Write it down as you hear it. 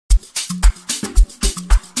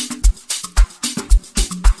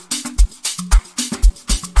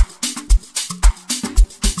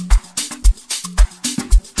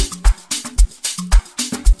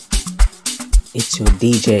to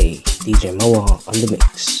DJ Moa on the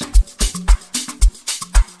mix.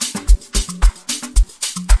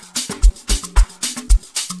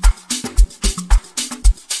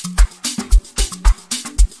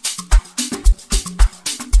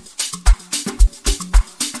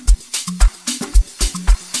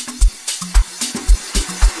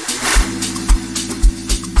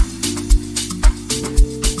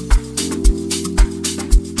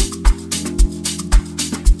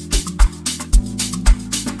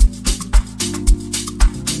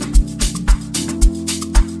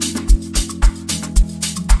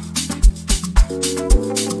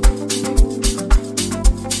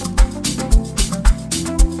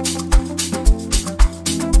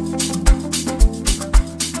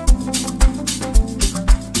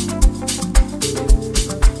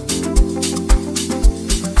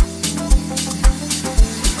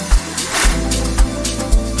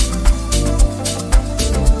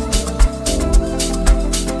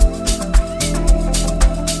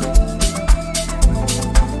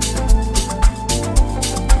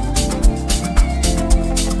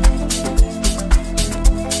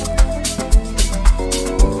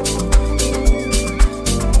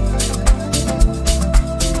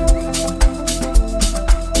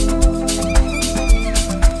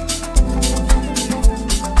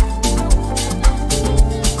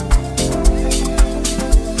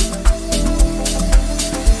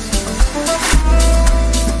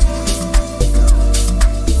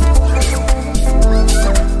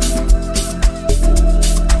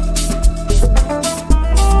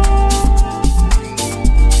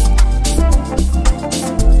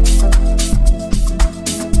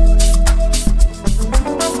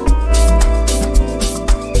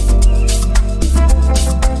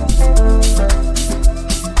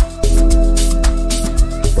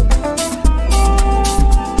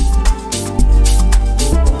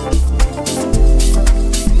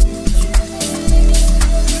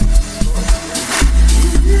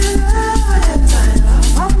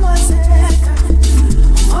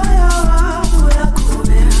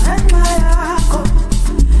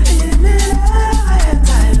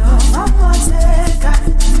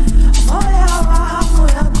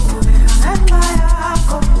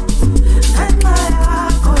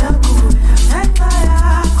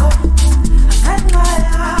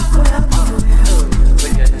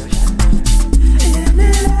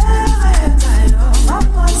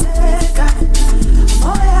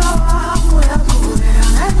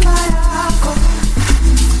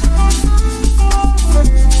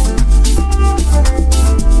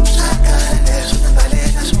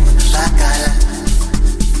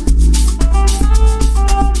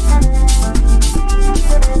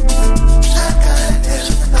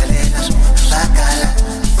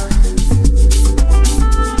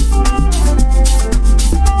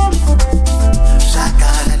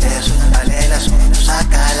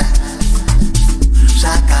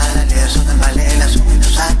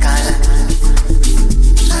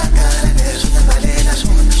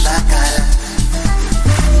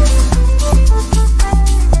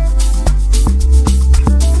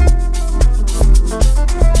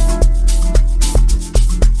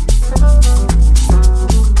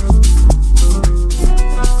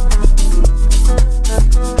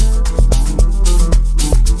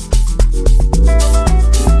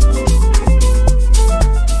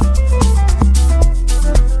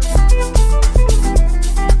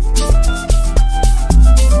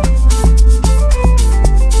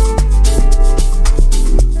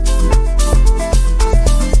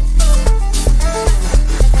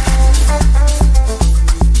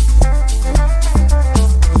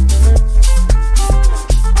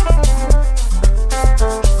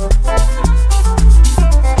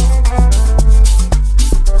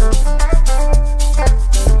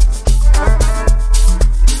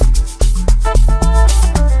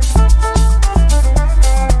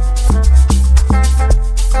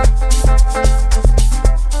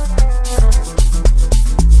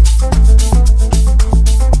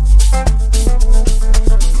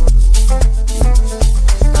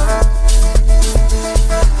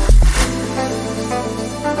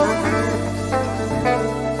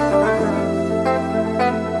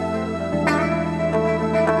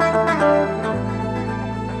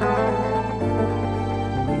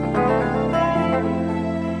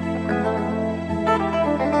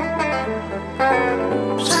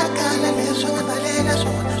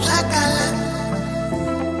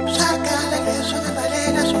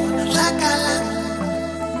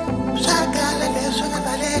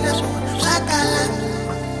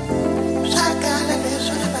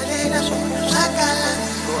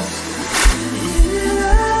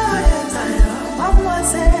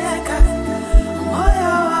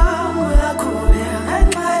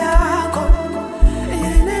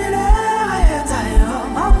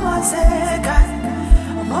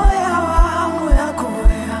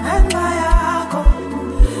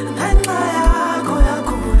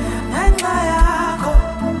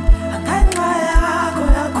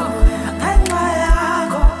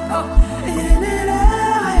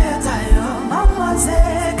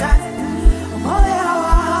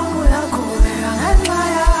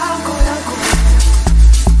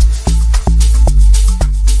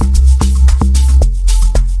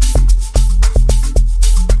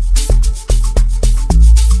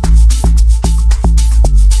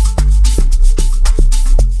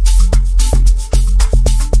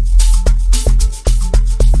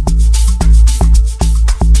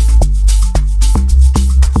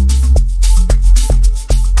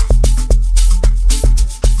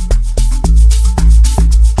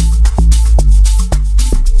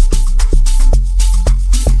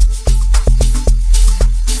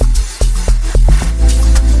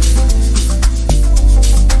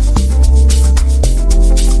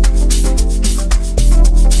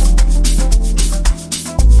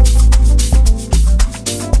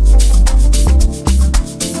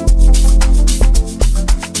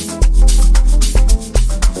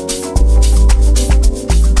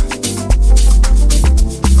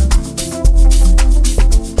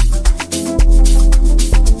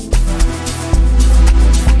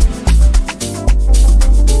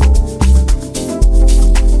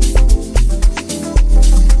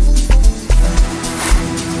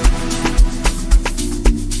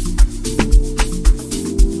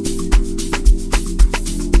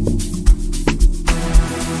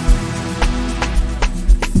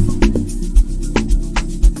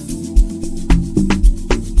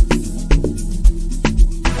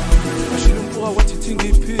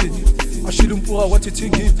 wathi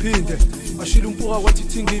thingiphinde ashila umpuha wathi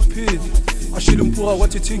thingiphinde ashila umpuha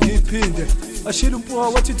wathi thingiphinde ashila umpuha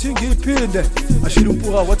wathi thingiphinde ashila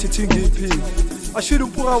umpuha wathi thingiphinde ashila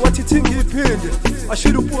umpuha wathi thingiphinde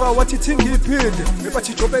ashila umpuha wathi thingiphinde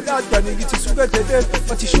bathi jobelada ngithi suke dedeni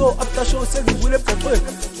bathi show after show sengivule ebhaqweni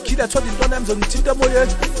khila thola intwana yami ngizongithinta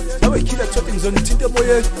emoyeni nawe khila thola ngizongithinta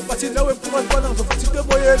emoyeni bathi nawe mpuha ntwana ngizongithinta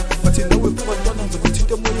emoyeni bathi nawe mpuha ntwana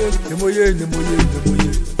ngizongithinta emoyeni emoyeni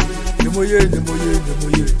emoyeni emoyeni emoyeni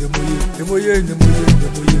emoyeni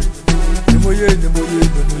emoyeni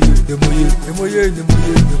emoyeni emoyeni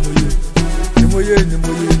emoyeni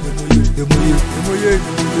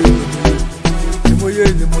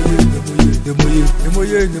emoyeni emoyeni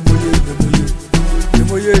emoyeni emoyeni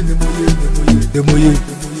emoyeni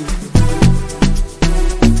emoyeni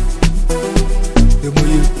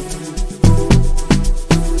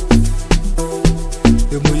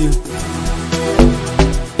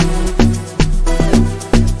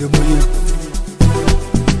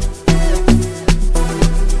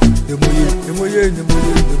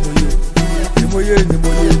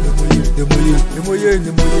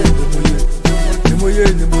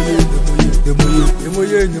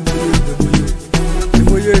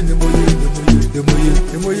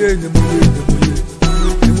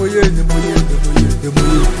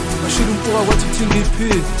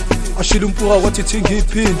ashila umpuha wathi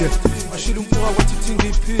thingiphinde ashila umpuha wathi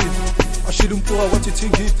thingiphinde ashila umpuha wathi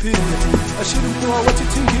thingiphinde ashila umpuha wathi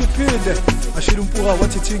thingiphinde ashila umpuha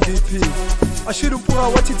wathi thingiphinde ashila umpuha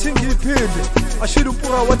wathi thingiphinde ashila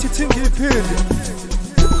umpuha wathi thingiphinde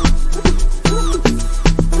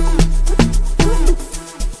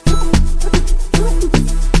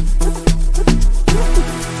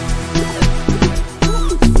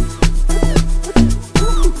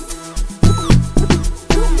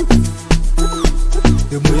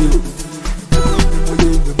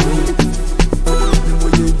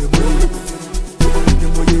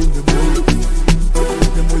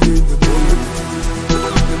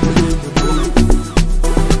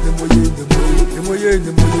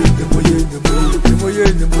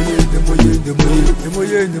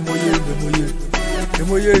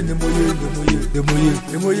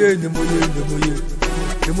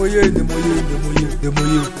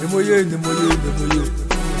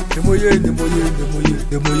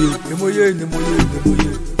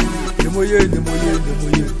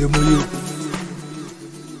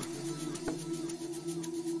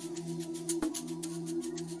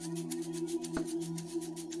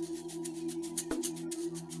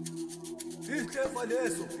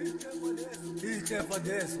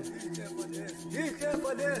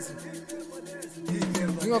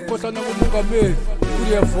ngingakhohlwa nakumongameli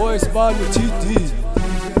kule voice balo TD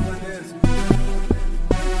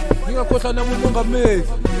ngingakhohlwa nakumongameli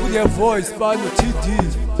kule voice balo TD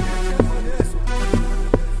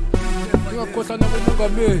ngingakhohlwa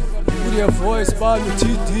nakumongameli kule voice balo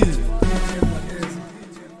TD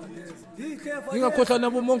ngingakhohlwa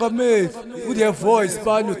nakumongameli kule voice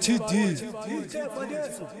balo TD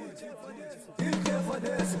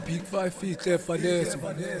Big 5 feet left for this.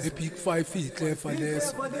 The big 5 feet left for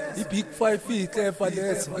this. The big 5 feet left for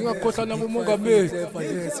this. Ngingakhohlwa nakumongameli for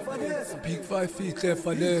this. Big 5 feet left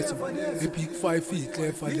for this. The big 5 feet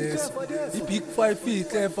left for this. The big 5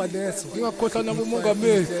 feet left for this. Ngingakhohlwa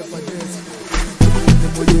nakumongameli for this.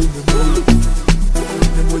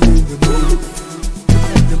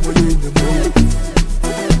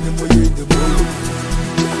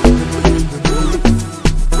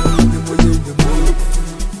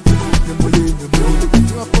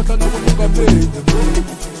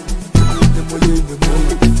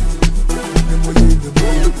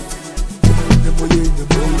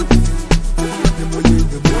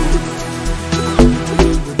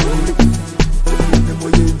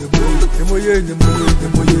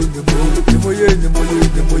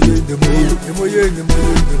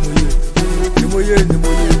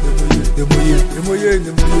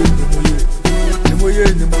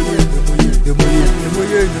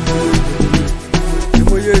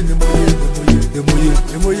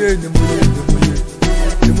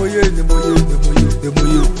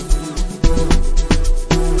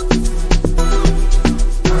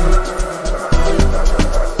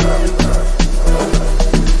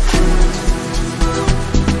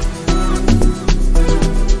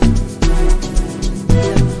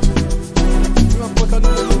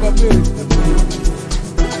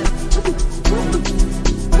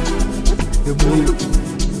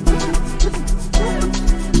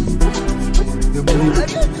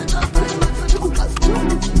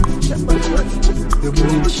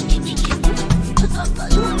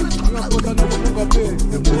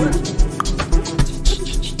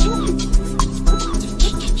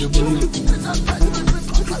 Da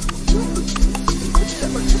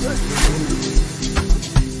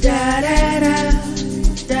da da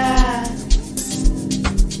da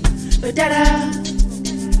da da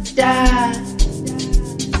da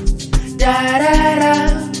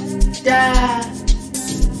da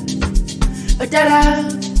da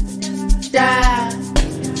da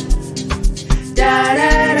da da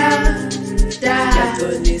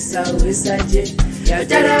Yatolisa wisaje,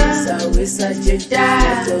 yatolisa wisaje,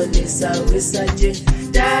 yatolisa wisaje,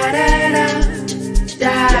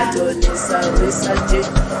 yatolisa wisaje,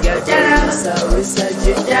 yatolisa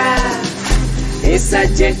wisaje,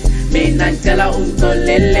 isaje, mina ntela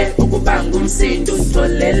untolele, ukubanga umsindo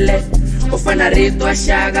untolele. Ufana rito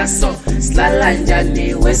ashaga so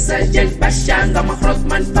slalanjani wesaje bashanga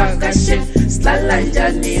mahrotman pagashe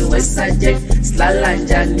slalanjani wesaje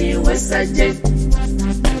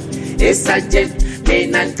isaje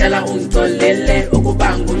mina ntela untolele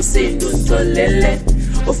ukubanga umsindo untolele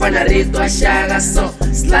ufana rito ashaga so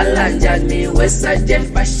slalanjani wesaje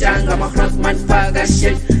bashanga mahrotman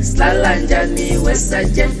pagashe slalanjani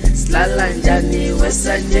wesaje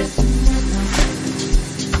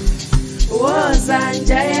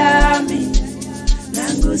Wozanja yami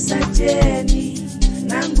nangusajeni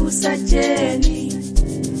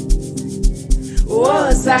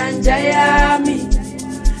Wozanja yami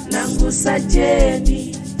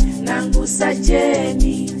nangusajeni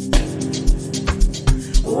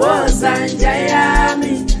Wozanja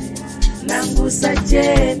yami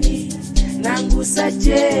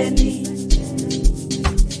nangusajeni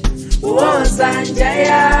Wozanja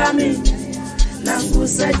yami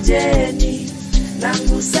nangusajeni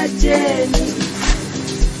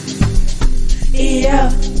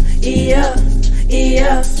Iya iya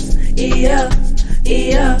iya iya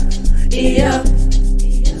iya iya iya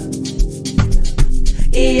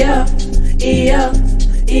iya iya iya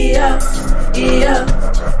iya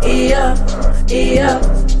iya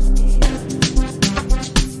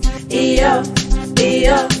iya iya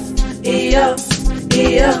iya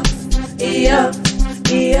iya iya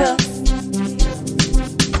iya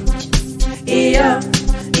Iya,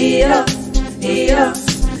 iya, iya,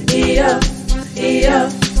 iya, iya,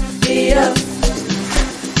 iya.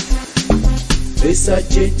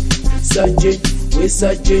 Wisaje, saje,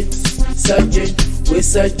 wisaje, saje,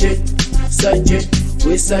 wisaje, saje,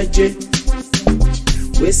 wisaje,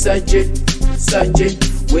 wisaje, saje,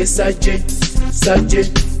 wisaje, saje,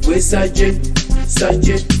 wisaje,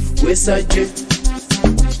 saje, wisaje,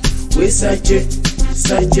 wisaje,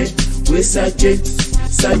 saje, wisaje,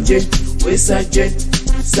 saje. Wesaje,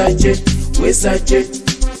 saje, wesaje,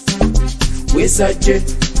 wesaje,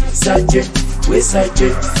 saje,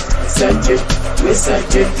 wesaje, saje,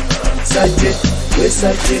 wesaje, saje,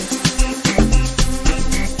 wesaje.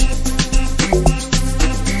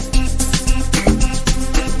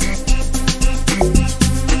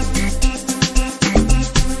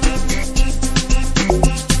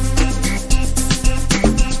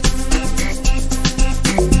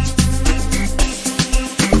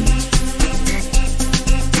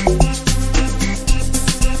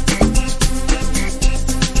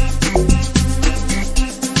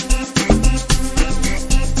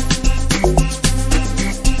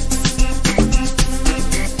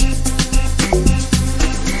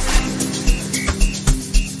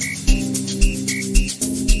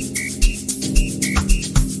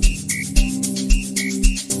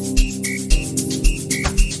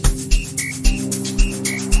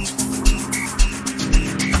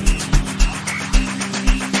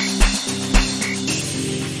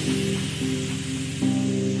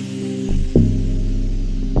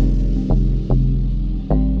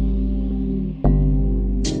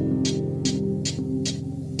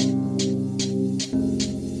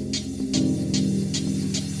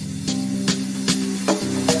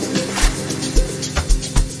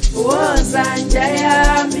 Wozanja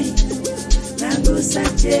yami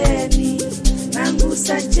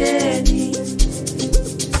nangusajeni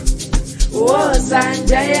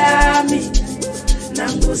Wozanja yami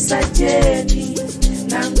nangusajeni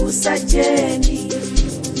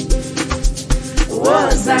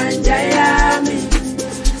Wozanja yami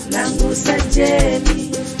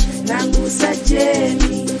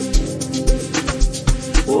nangusajeni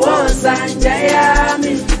Wozanja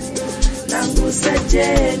yami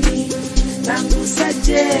nangusajeni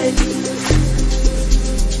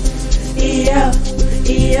Iya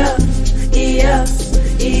iya iya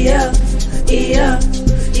iya iya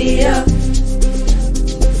iya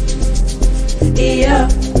iya iya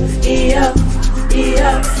iya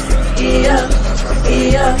iya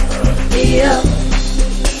iya iya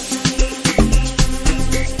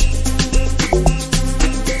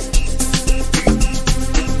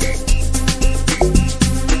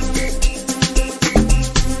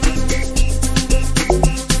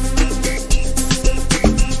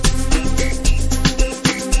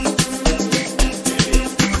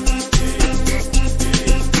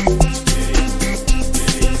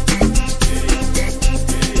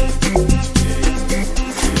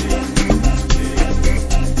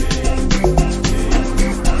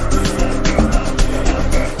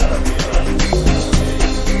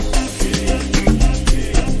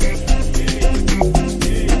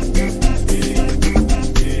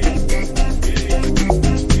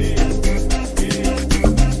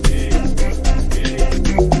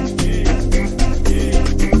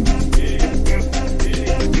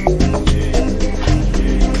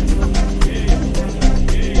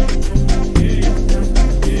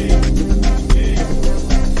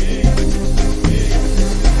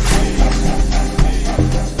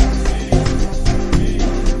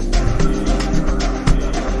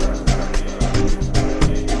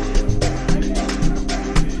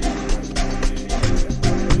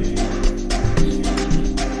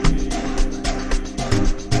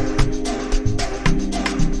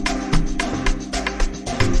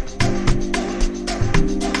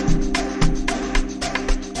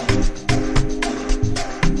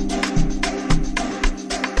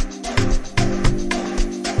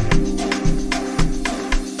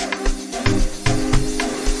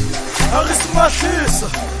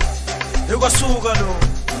Suka lo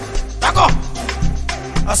Tako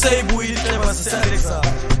Asayibuyile ihleba sisalexa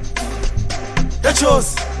Yachos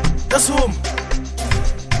Yasum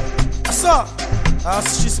Asa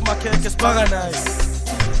Asishisa makhekhe sibhaka nice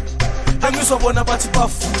Angizobona bathi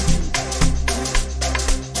bafuni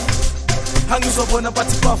Angizobona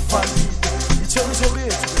bathi bafani Ichero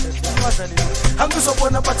yethu madlali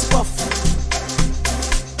Angizobona bathi bafuni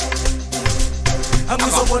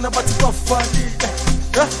Angizobona bathi bafani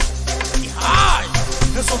Hayi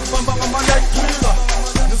Ngizokubamba ngama-night-driller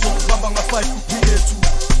Ngizokubamba nga-5 kuphilethu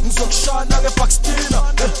Ngizokushana nge-backstina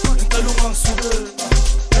Ngicela ungangisukela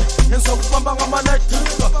Ngizokubamba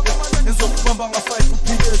ngama-night-driller Ngizokubamba nga-5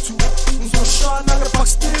 kuphilethu Ngizokushana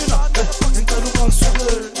nge-backstina Ngicela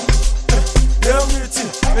ungangisukela Ngithi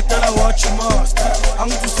edala watch you master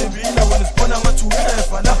Angithi usebila wena sibona ngathi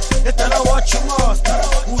uhleva la Edala watch you master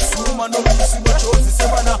Usuma nobisi nojozi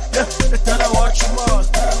sebana Edala watch you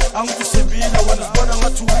master Angithi usebila wena sibona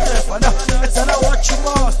ngathi uhleva la Edala watch you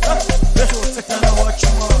master Edala watch you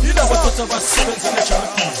master Yila bathatha basebenzele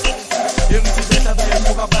junkies Ngithi behla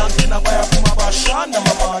bayemuka bangena bayaphuma bashana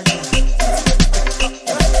mamayi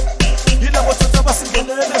Yila bathatha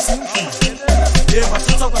basingenele sindlini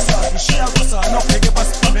bathatha kwasabi shiya kwasana ubheke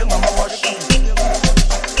basiphambe ngamawashi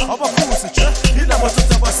Abakhusi nje yila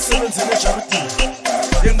bathatha basebenzele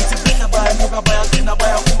ejaridini Ngithi behla bayemuka bayangena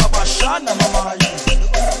bayaphuma bashana mamayi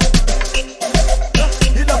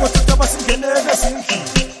Yila bathatha basingenele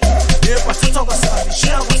sindlini bathatha kwasabi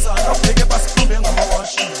shiya kwasana ubheke basiphambe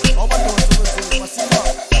ngamawashi Abadonsa bezwe basipha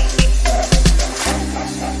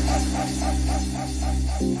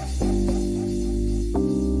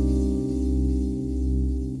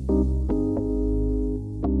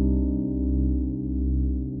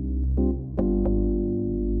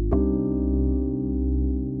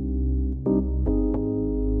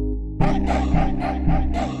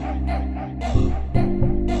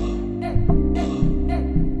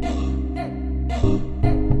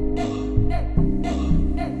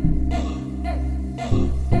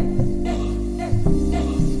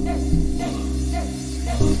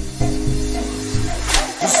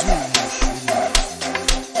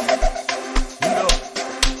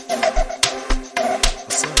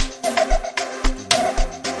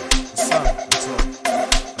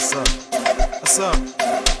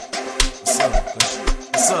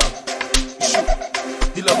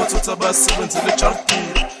Yila bathatha basebenzele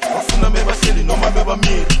ejaridini Bafuna mebahleli noma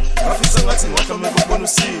mebamile Bafisa ngathi ngwahla mebabona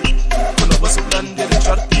usile Khona bazokulandela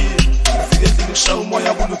ejaridini Bafike endlini kushaya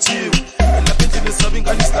umoya kuluthiwe Elapha endlini esabe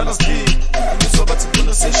ingane isidala zilile Ngizwa bathi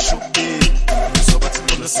bona seshubile Ngizwa bathi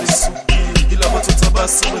bona sesukile Yila bathatha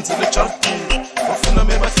basebenzele ejaridini Bafuna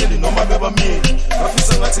mebahleli noma mebamile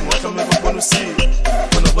Bafisa ngathi ngwahla mebabona usile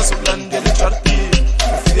Khona bazokulandela ejaridini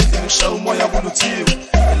Bafike endlini kushaya umoya kuluthiwe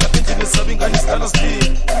Elapha endlini esabe ingane isidala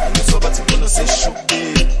zilile Ngizwa bathi bona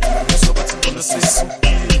seshubile Ngizwa bathi bona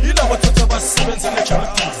sesukile Yila bathatha basebenzele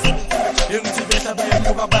ejaridini Ngithi behla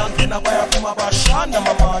bayemuka bangena bayaphuma bashana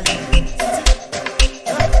mamayi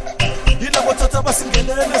Yila bathatha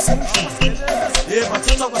basingenele sindlini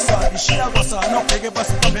bathatha kwasabi shiya kwasana ubheke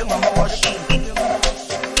basiphambe ngamawashi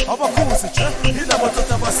Abakhusi nje yila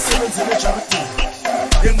bathatha basebenzele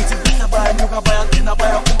ejaridini Ngithi behla bayemuka bayangena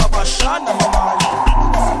bayaphuma bashana mamayi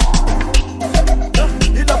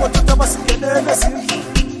Yila bathatha basingenele sindlini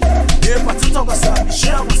bathatha kwasabi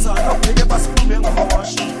shiya kwasana ubheke basiphambe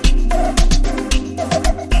ngamawashi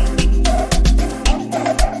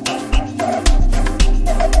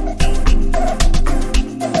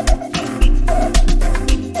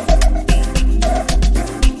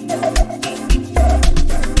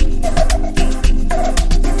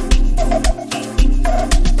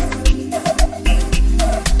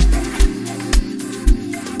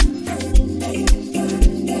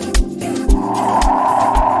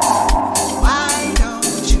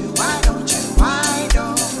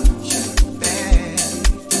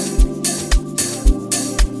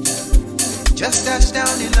Just touched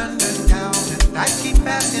down in London town, and I keep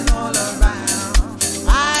passing all around.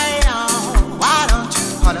 Why don't you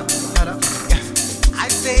holla, holla? Yeah. I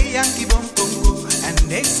say Yankee bum bongo, and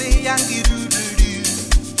they say Yankee doo doo doo.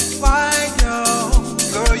 Why yo,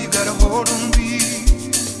 girl, you gotta hold on me.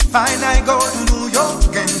 Fine, I go to New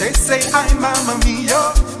York, and they say I'm Mamma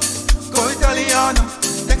Mia. Go Italiano,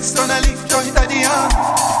 textonali, go Italiano.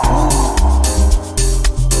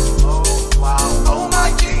 Oh wow, oh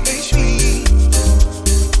my GHB.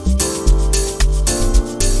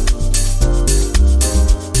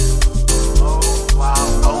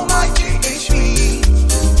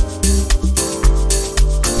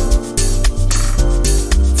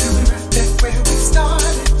 Where we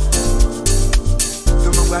started,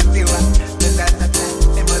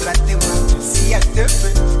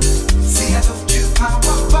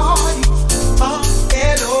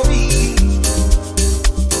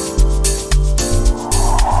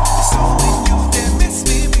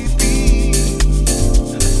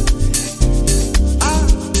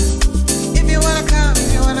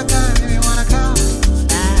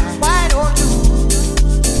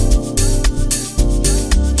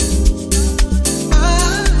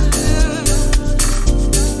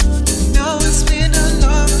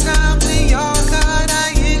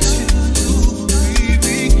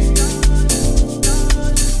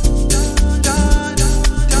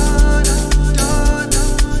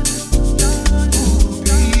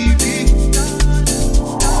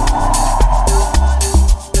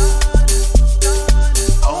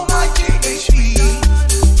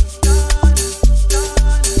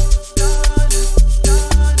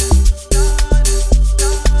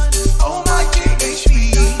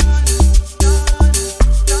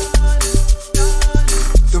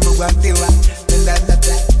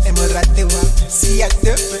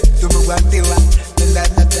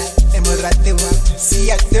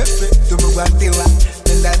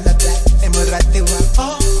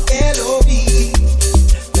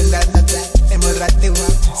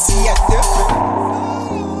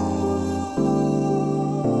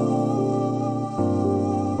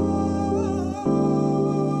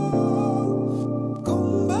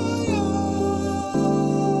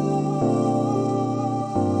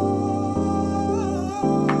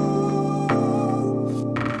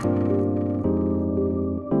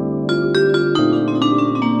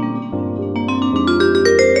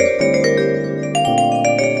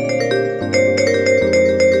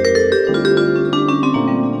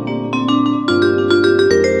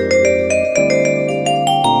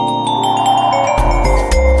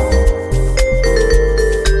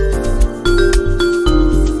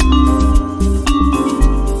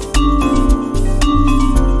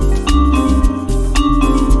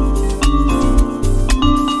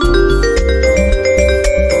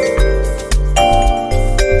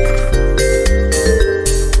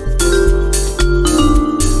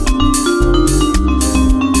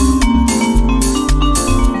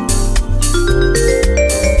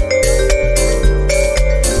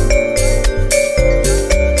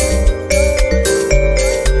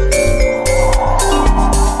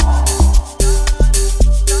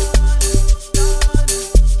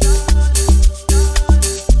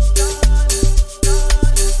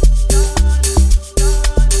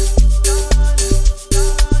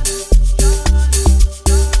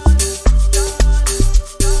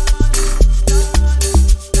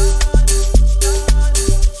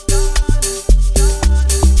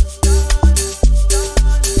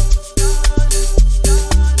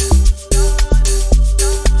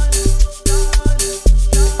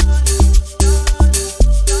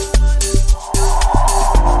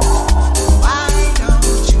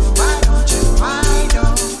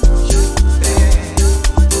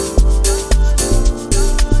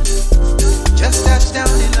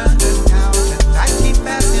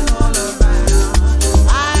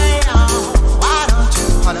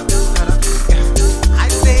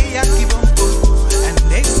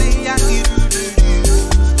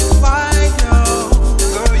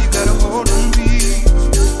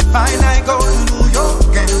 While I go to New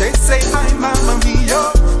York and they say hi mamma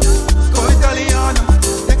mia. Go Italiano,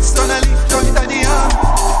 externally go Italiano.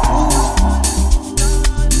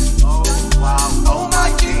 Oh wow, oh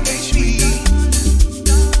my GHB.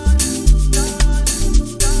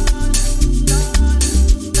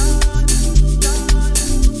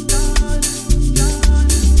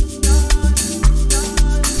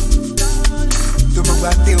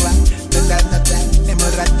 Guatewa, nanda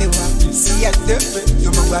emoratewa, si a tefe, tu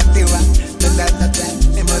me guatewa, nanda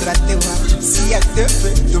emoratewa, si a tefe,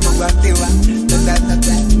 tu me guatewa, nanda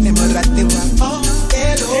emoratewa, oh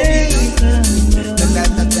Elohim, nanda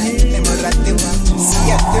emoratewa, si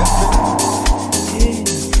a tefe,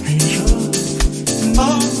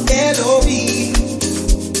 oh Elohim.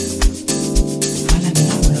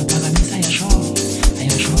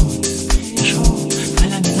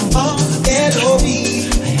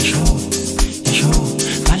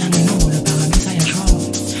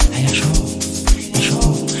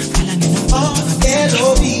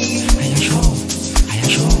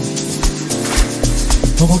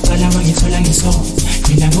 Okokuqala wangithola ngiso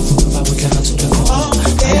mina ngokukhuluma kuhlala thuleko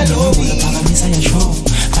Elohim phakamisa yasho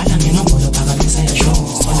bala ngenombolo phakamisa yasho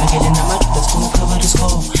solakele namajuda sifuna ukukhavara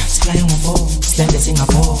isikho silaye ngobo silende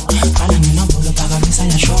singapho bala ngenombolo phakamisa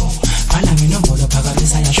yasho bala ngenombolo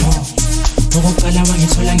phakamisa yasho okokuqala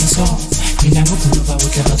wangithola ngiso mina ngokukhuluma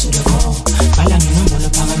kuhlala thuleko bala ngenombolo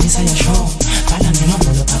phakamisa yasho bala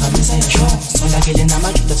ngenombolo phakamisa yasho solakele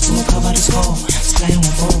namajuda sifuna ukukhavara isikho silaye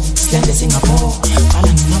ngobo silende singapho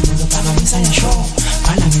bala ngenombolo phakamisa yasho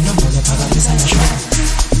bala ngenombolo phakamisa yasho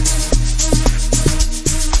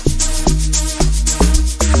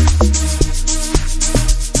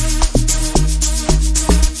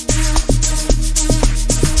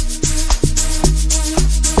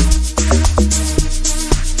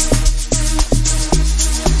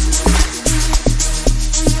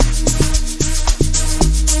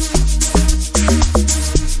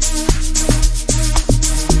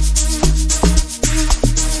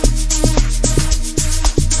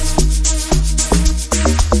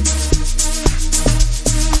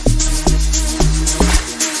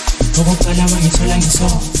okokuqala wangithola ngiso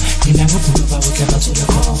mina ngokukhuluma kuhlala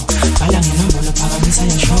thuleko bala ngenombolo phakamisa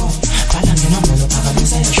yasho bala ngenombolo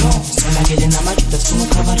phakamisa yasho solakele namajuda sifuna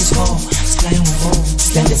ukukhavara isikho silaye ngobo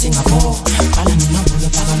silende singapho bala ngenombolo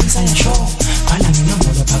phakamisa yasho bala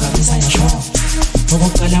ngenombolo phakamisa yasho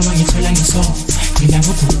okokuqala wangithola ngiso mina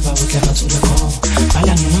ngokukhuluma kuhlala thuleko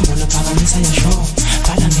bala ngenombolo phakamisa yasho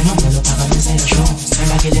bala ngenombolo phakamisa yasho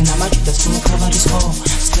solakele namajuda sifuna ukukhavara isikho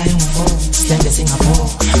silaye ngobo silende singapho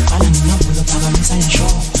bala ngenombolo phakamisa yasho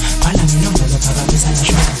bala ngenombolo phakamisa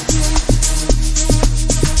yasho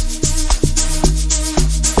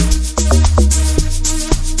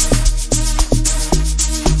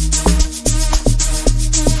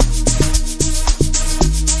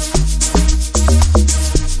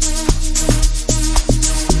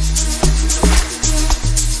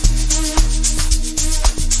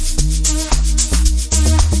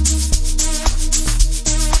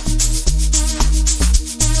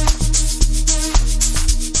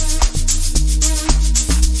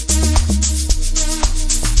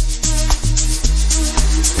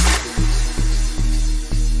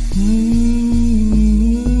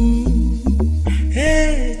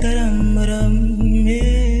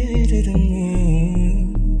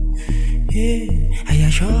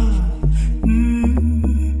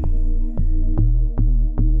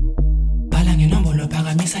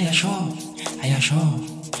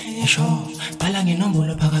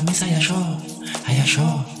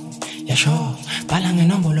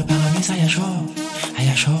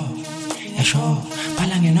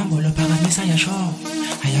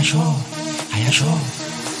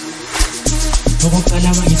okokuqala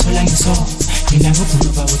wangithola ngiso mina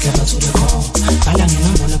ngokukhuluma kuhlala thuleko bala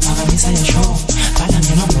ngenombolo phakamisa yasho bala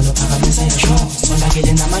ngenombolo phakamisa yasho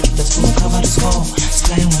solakele namajuda sifuna ukukhavara isikho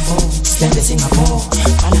silaye ngobo silende singapho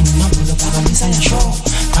bala ngenombolo phakamisa yasho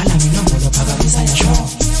bala ngenombolo phakamisa yasho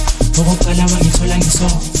okokuqala wangithola ngiso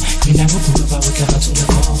mina ngokukhuluma kuhlala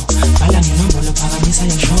thuleko bala ngenombolo phakamisa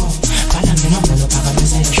yasho bala ngenombolo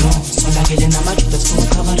phakamisa yasho solakele namajuda sifuna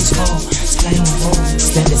ukukhavara isikho silaye ngobo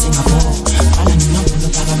silende singapho bala ngenombolo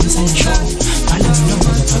phakamisa yasho bala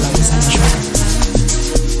ngenombolo phakamisa yasho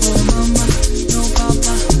Oh mama, no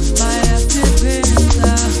papa, vaya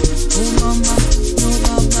sebenza. Oh mama, no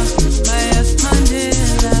papa, vaya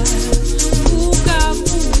Mandela. Buka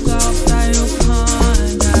buka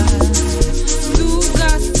utayokhanda. Suka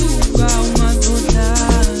suka umazoda.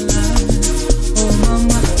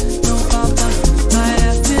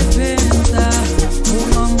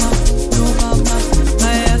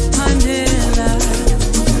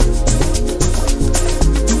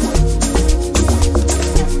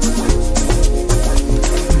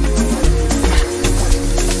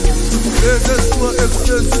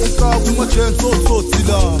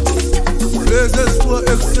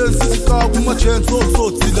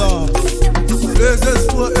 sotsotsi la lezi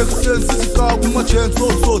ezifuwa ekuseni sizika kuma-gen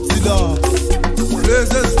sotsotsi la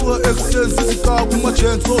lezi ezifuwa ekuseni sizika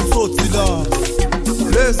kuma-gen sotsotsi la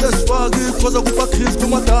lezi ezifaka ikhoza kubakhristu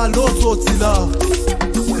kumadala otsotsi la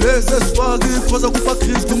lezi ezifaka ikhoza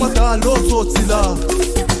kubakhristu kumadala otsotsi la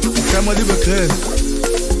igama libe grele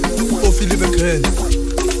ofi libe grele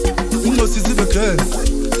uNosisi libe grele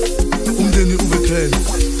umndeni ube grele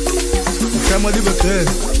igama libe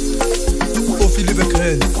grele ofi libe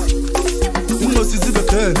grele uNosisi libe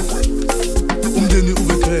grele umndeni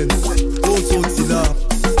ube grele otsotsi la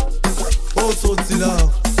otsotsi la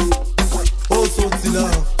otsotsi la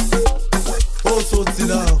otsotsi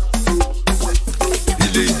la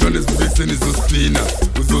ile intwana ezibeseni zosipina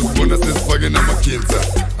uzozibona sesifake namakhensa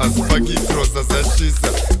asifake ikrosa sashisa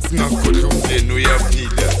singakhohlwa umndeni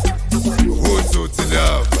uyaphila otsotsi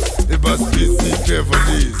lava ebasibisi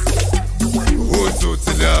icleverlise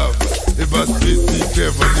otsotsi lava ebasibisi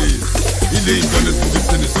icleverlise ile intwana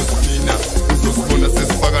ezibeseni zosipina uzozibona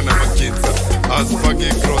sesifaka namakhensa asifake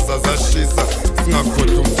ikrosa sashisa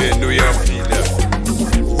singakhohlwa umndeni uyaphila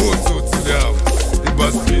otsotsi lava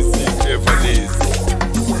ebasibisi icleverlise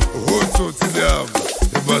otsotsi lava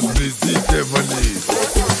ebasibisi icleverlise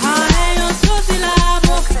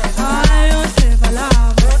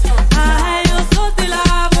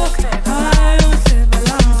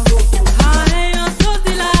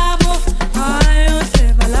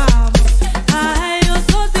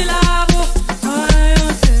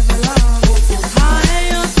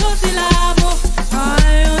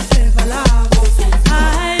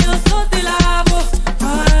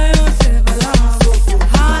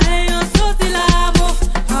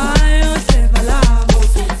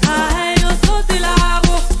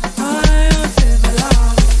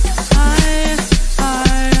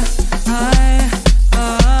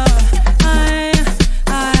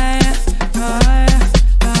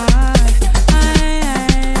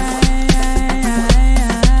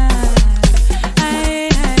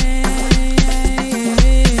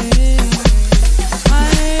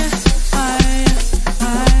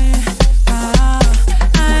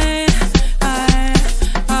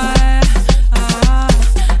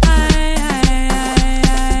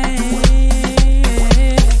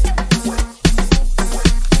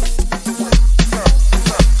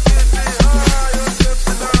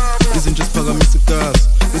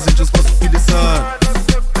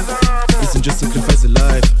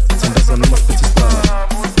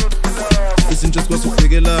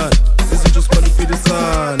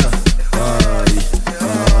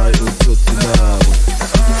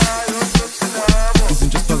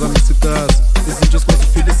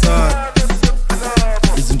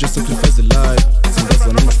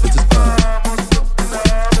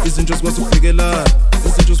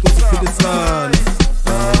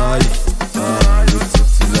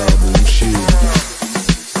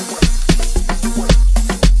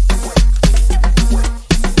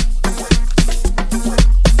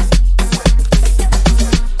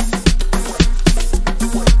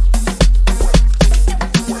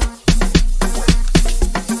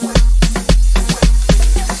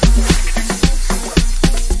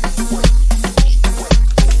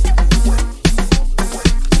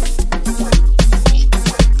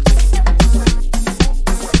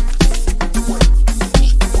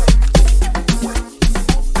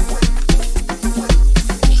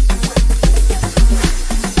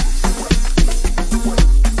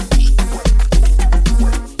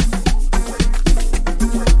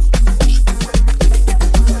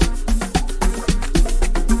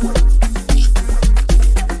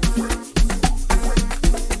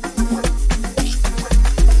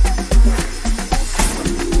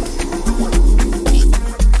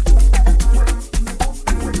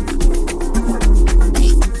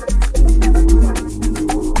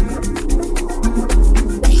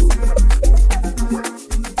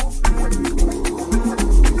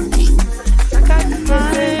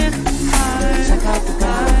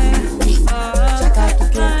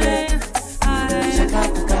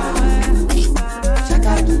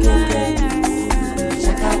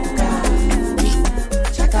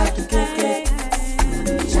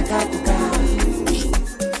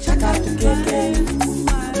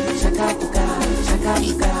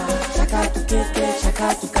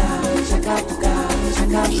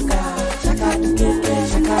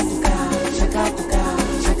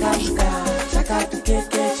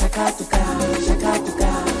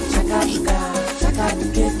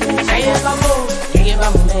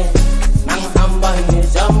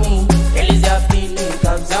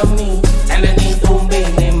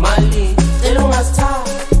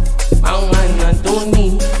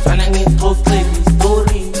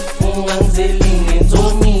Story, ungangizelile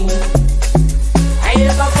into me. Aye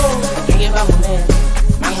babo, ngeke bangone.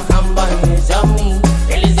 Mangihamba ngezami,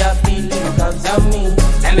 vele ziyafile ngabzami.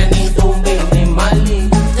 Thanda nintombi nemali,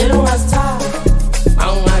 cela ungasithatha.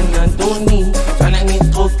 Mawunganantoni, fana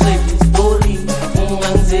ngixoxele istory.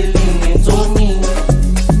 Ungangizeli ngentomi.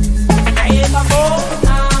 Aye babo,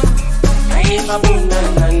 aye babo na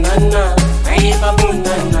na na na. Aye babo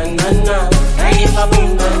na na na na. Aye babo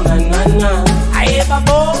na na na na. Aye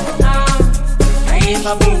babo, aye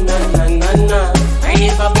babo na na na na.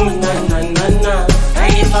 Aye babo na na na na.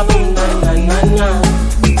 Aye babo na na na na.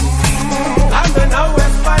 Hambe nawe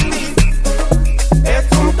fani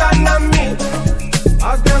etumtanami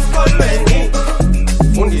asesikolweni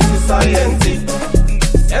fundisa isayensi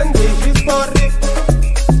senze history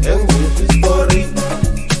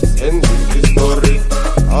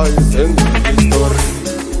hayi senze history.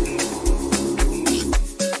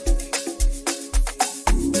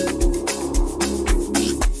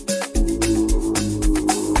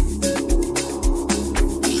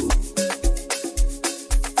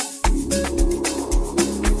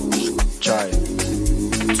 Chai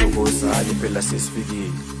thokozani phela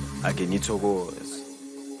sesifikile ake nithokoze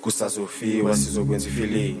kusazofiwa sizokwenza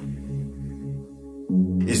ifeeling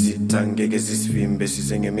izitha ngeke zisivimbe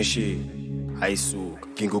size ngemishini ayisuka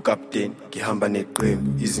ngingukapteni ngihamba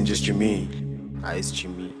neqembu izinje sijimile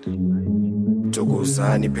ayisijimile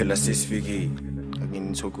thokozani phela sesifikile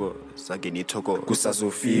ake nithokoze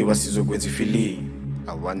kusazofiwa sizokwenza ifeeling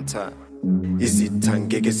one time izitha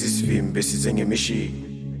ngeke zisivimbe size ngemishini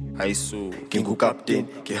ayisuka ngingukapteni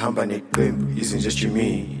ngihamba neqembu izinje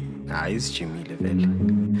sijimile ayisijimile vele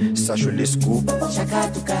sasho lesigubu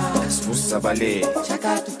Shakatuka, sifusa bale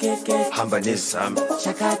shakatukeke, hamba nezami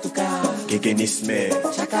shakatuka, ngeke nisme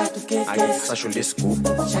shakatukeke, sasho lesigubu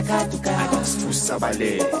shakatuka, sifusa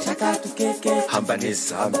bale shakatukeke, hamba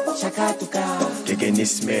nezami shakatuka, ngeke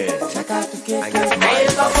nisme shakatukeke. Aye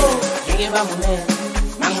babo, ngeke bangone.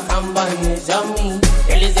 Mangihamba ngezami,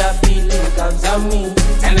 vele ziyafile ngabzami.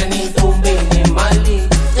 Thanda nintombi nemali,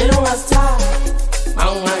 cela ungasithatha.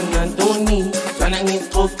 Mawunganantoni, fana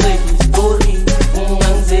ngixoxele istory.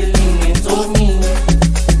 Ungangizeli ngentomi.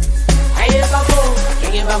 Aye babo,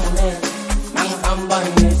 ngeke bangone. Mangihamba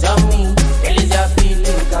ngezami, vele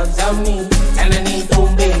ziyafile ngabzami. Thanda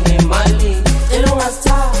nintombi nemali, cela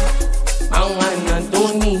ungasithatha.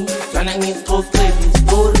 Mawunganantoni, fana ngixoxele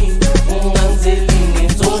istory. Ungangizeli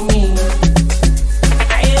ngentomi.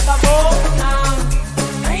 Aye babo,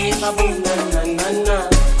 aye babo na na na na.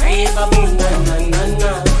 Aye babo na na na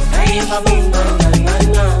na. Aye babo na na na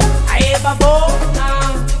na. Aye babo,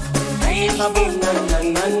 aye babo na na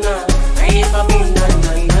na na. Aye babo na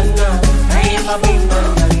na na na. Aye babo na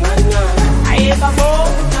na na na. Aye babo,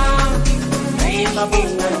 aye babo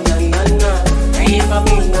na na na na. Aye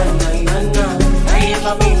babo na na na na. Aye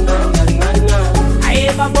babo na na na na.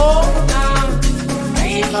 Aye babo,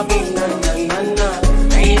 aye babo na na na na.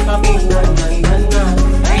 Aye babo na na na na.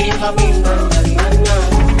 Aye babo na na na na.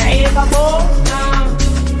 Aye babo,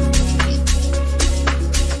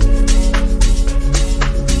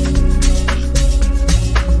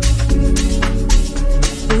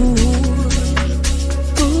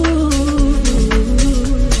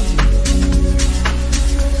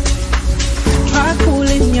 Try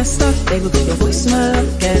calling your stuff, baby, got your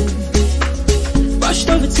voicemail again. Rushed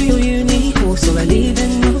over to your uni, also I leave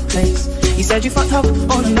in your place. You said you fucked up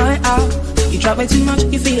on a night out. You tried way too much,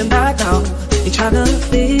 you're feeling bad now. You're trying to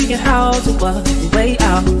figure how to work your way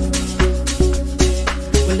out.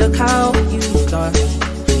 Well, look how you've done.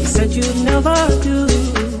 You said you'd never do.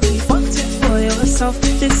 You fucked it for yourself.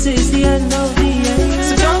 This is the end of the end.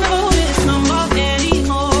 So don't call this number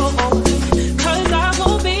anymore, 'cause I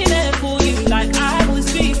won't be there for you like I was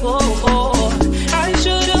before. I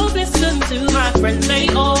should've listened to my friends, they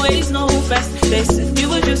always know best. They said you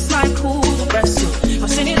were just like all the rest, so I'll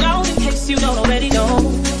sing it loud in case you don't already know.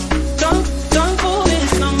 Don't call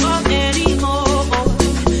this number anymore,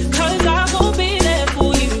 'cause I won't be there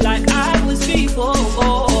for you like I was before.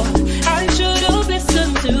 I should've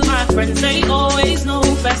listened to my friends, they always know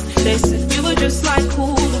best. They said you were just like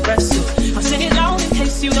all the rest, so I'll sing it loud in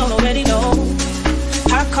case you don't already know.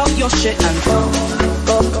 Pack up your shit and go,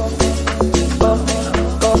 go, go, go,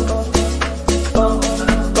 go, go,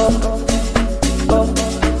 go, go,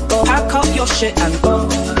 go. Pack up your shit and go,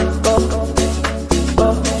 go, go, go,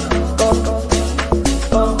 go,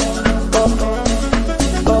 go, go,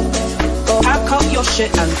 go, go. Pack up your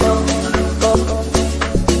shit and go, go, go,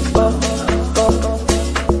 go, go,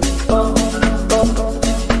 go, go,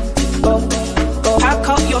 go, go. Pack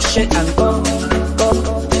up your shit and go, go,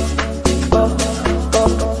 go, go, go,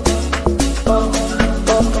 go,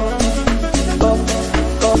 go, go, go.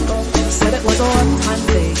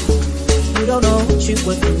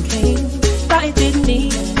 with him came, that it didn't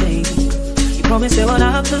mean a thing. You promised it would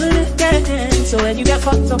happen again. So when you get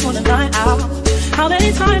fucked up on a night out, how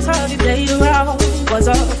many times have you played around? Was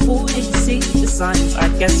I a fool? Did you see the signs? I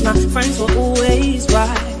guess my friends were always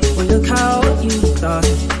right. Well, look how you've done.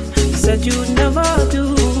 You said you'd never do.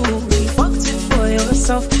 You fucked it for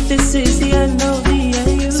yourself. This is the end of the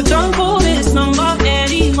end. So don't call this number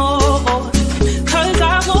anymore, 'cause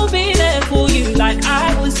I won't be there for you like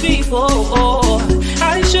I was before.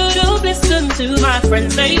 I should have listened to my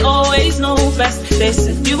friends, they always know best. They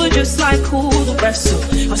said you were just like all the rest, so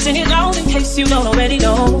I'll sing it loud in case you don't already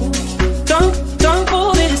know. Don't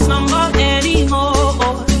call this number anymore,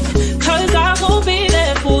 'cause I won't be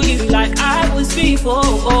there for you like I was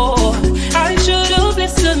before. I should have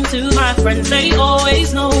listened to my friends, they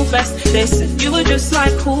always know best. They said you were just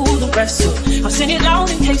like all the rest, so I'll sing it loud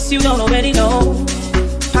in case you don't already know.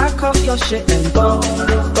 Pack up your shit and go, go,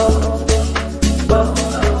 go, go,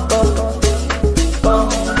 go, go,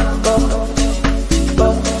 go, go,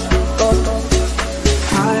 go.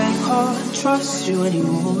 I can't trust you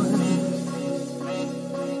anymore.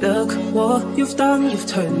 Look what you've done, you've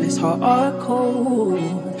turned this heart cold.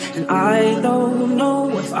 And I don't know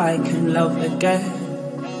if I can love again,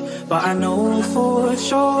 but I know for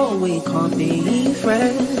sure we can't be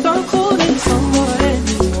friends. Don't call me someone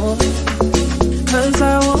anymore, 'cause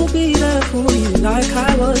I won't be there for you like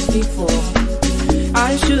I was before.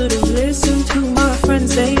 I should have listened to my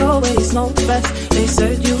friends, they always know best. They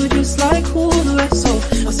said you were just like all the rest, so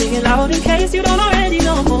I'll sing it loud in case you don't already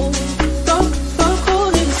know. Don't call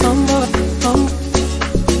it someone, don't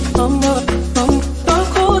call it someone, don't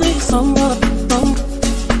call it someone,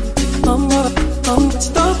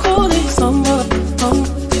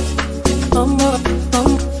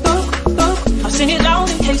 I'll sing it loud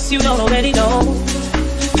in case you don't already know.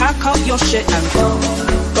 Pack up your shit and go,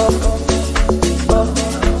 go, go, go,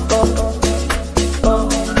 go, go,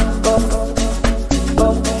 go, go,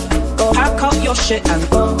 go. Pack up your shit and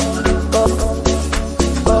go, go, go,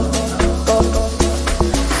 go, go,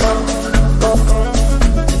 go,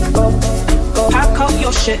 go, go. Pack up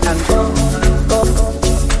your shit and go, go, go,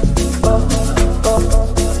 go, go,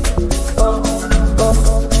 go,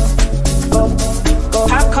 go, go.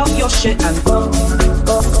 Pack up your shit and go, go,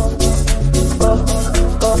 go, go,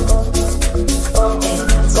 go, go.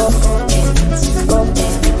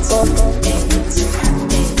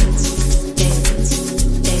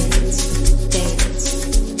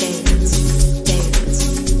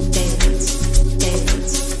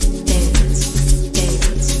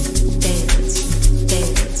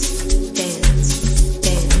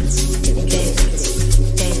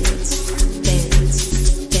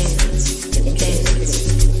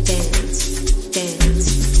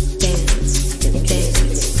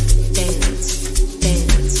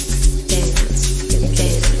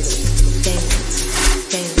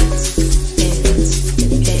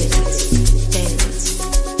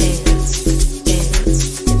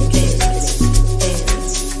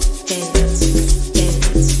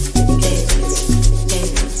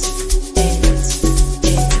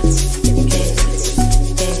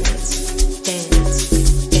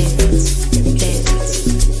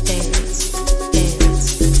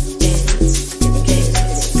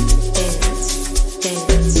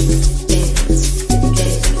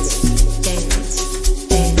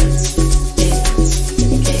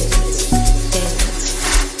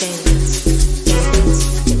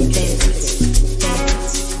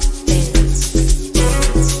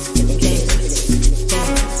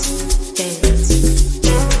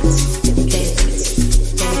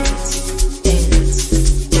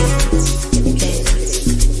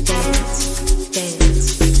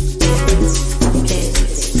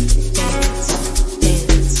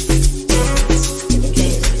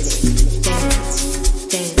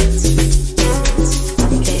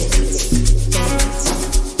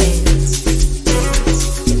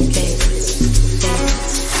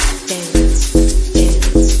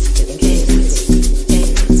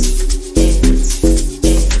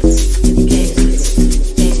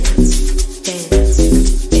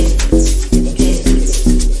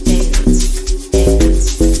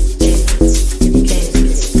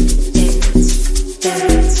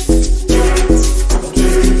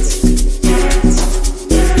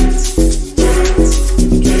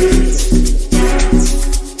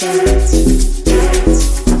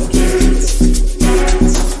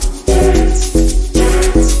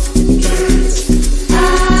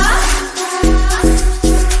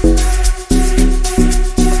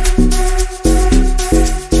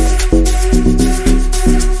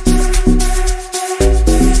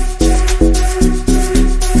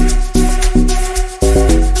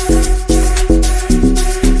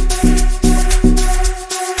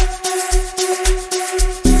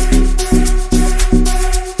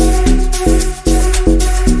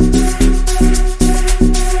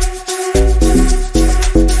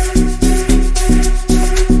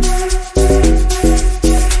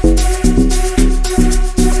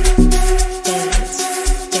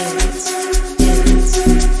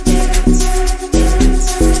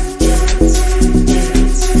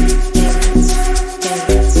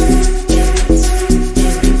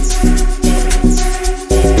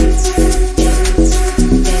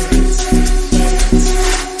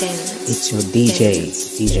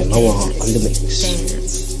 DJ Mawa on the mix.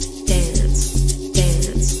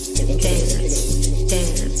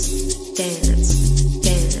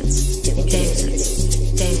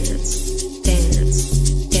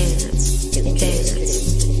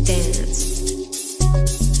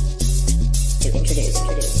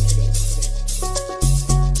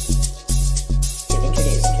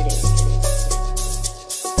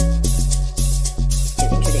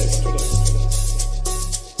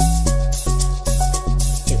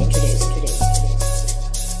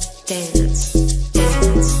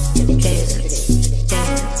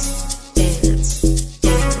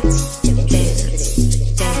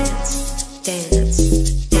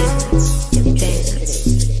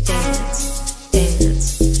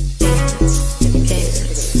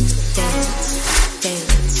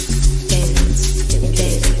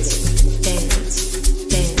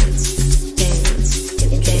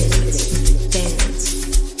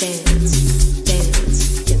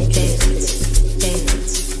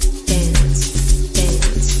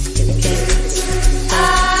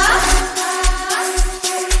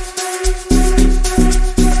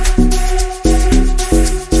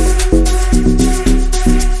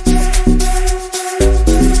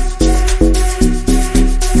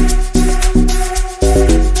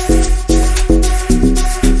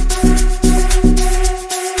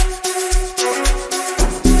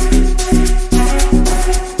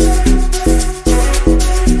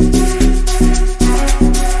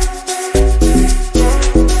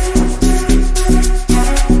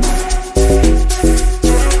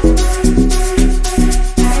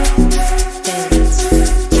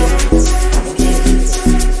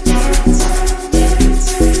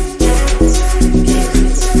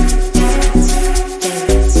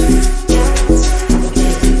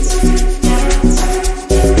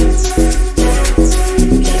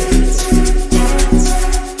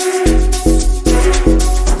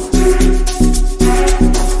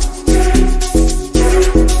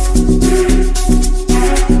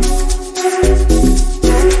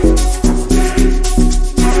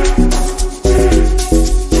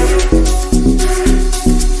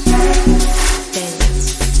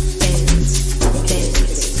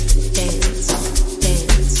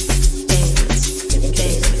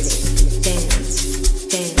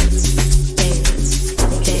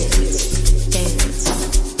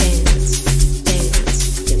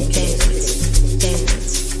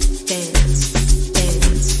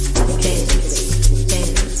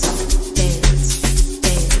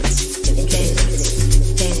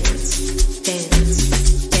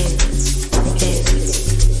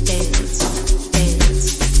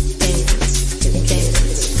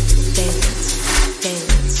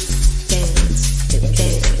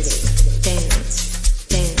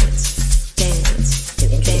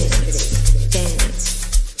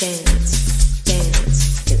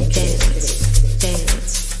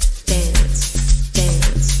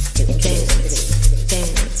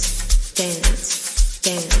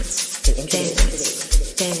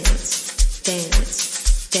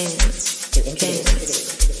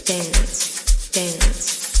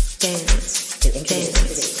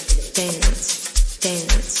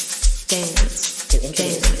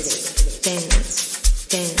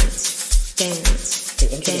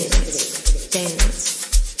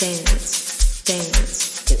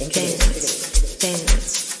 Dance.